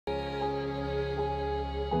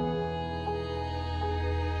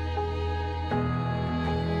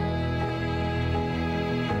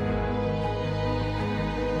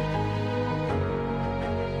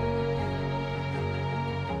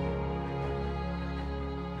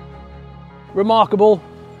Remarkable,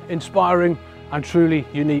 inspiring and truly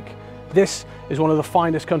unique. This is one of the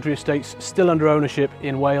finest country estates still under ownership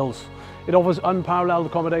in Wales. It offers unparalleled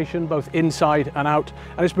accommodation both inside and out,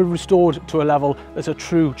 and it's been restored to a level that's a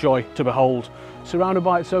true joy to behold. Surrounded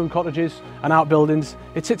by its own cottages and outbuildings,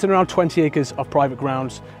 it sits in around 20 acres of private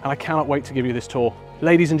grounds, and I cannot wait to give you this tour.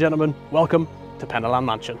 Ladies and gentlemen, welcome to Penylan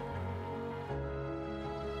Mansion.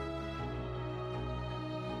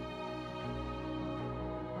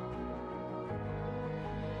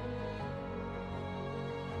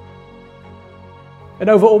 In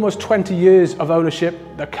over almost 20 years of ownership,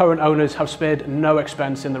 the current owners have spared no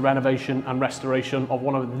expense in the renovation and restoration of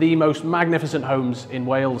one of the most magnificent homes in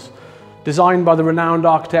Wales. Designed by the renowned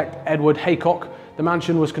architect Edward Haycock, the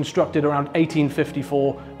mansion was constructed around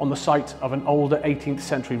 1854 on the site of an older 18th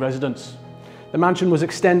century residence. The mansion was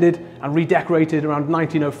extended and redecorated around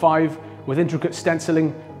 1905 with intricate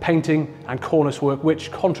stenciling, painting and cornice work,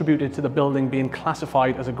 which contributed to the building being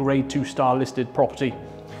classified as a Grade 2 star listed property.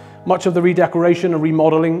 Much of the redecoration and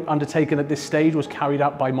remodelling undertaken at this stage was carried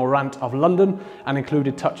out by Morant of London and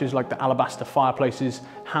included touches like the alabaster fireplaces,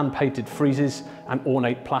 hand-painted friezes and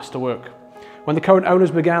ornate plasterwork. When the current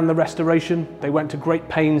owners began the restoration, they went to great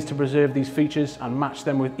pains to preserve these features and match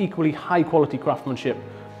them with equally high-quality craftsmanship.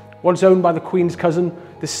 Once owned by the Queen's cousin,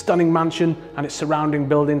 this stunning mansion and its surrounding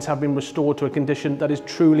buildings have been restored to a condition that is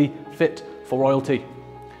truly fit for royalty.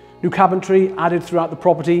 New cabinetry added throughout the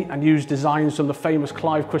property and used designs from the famous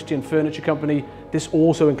Clive Christian Furniture Company. This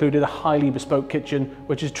also included a highly bespoke kitchen,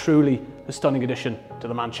 which is truly a stunning addition to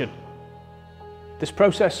the mansion. This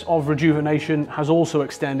process of rejuvenation has also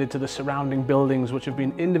extended to the surrounding buildings, which have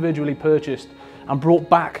been individually purchased and brought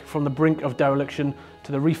back from the brink of dereliction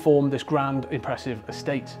to reform this grand, impressive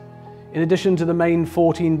estate. In addition to the main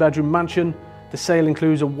 14-bedroom mansion, the sale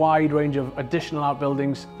includes a wide range of additional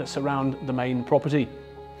outbuildings that surround the main property.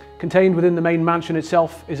 Contained within the main mansion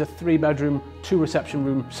itself is a 3-bedroom, 2-reception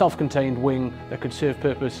room, self-contained wing that could serve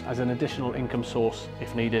purpose as an additional income source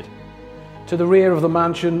if needed. To the rear of the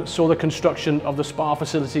mansion saw the construction of the spa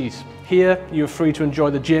facilities. Here you are free to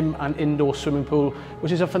enjoy the gym and indoor swimming pool,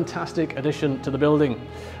 which is a fantastic addition to the building.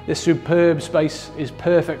 This superb space is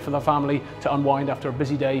perfect for the family to unwind after a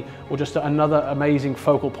busy day, or just another amazing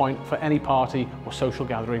focal point for any party or social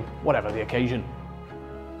gathering, whatever the occasion.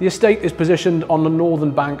 The estate is positioned on the northern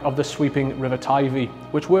bank of the sweeping River Teifi,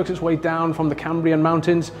 which works its way down from the Cambrian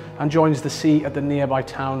Mountains and joins the sea at the nearby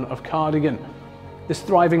town of Cardigan. This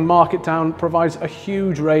thriving market town provides a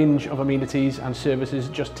huge range of amenities and services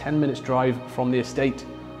just 10 minutes drive from the estate.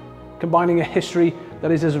 Combining a history that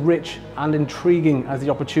is as rich and intriguing as the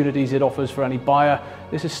opportunities it offers for any buyer,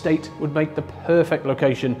 this estate would make the perfect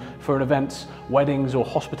location for an events, weddings or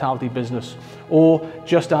hospitality business, or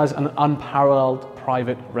just as an unparalleled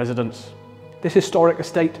private residence. This historic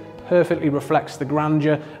estate perfectly reflects the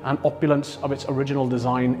grandeur and opulence of its original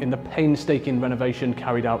design in the painstaking renovation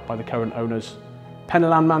carried out by the current owners.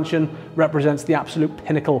 Penylan Mansion represents the absolute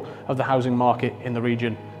pinnacle of the housing market in the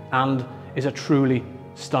region and is a truly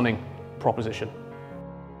stunning proposition.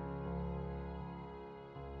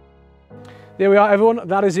 There we are, everyone.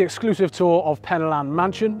 That is the exclusive tour of Penylan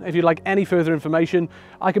Mansion. If you'd like any further information,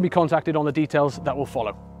 I can be contacted on the details that will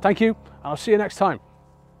follow. Thank you, and I'll see you next time.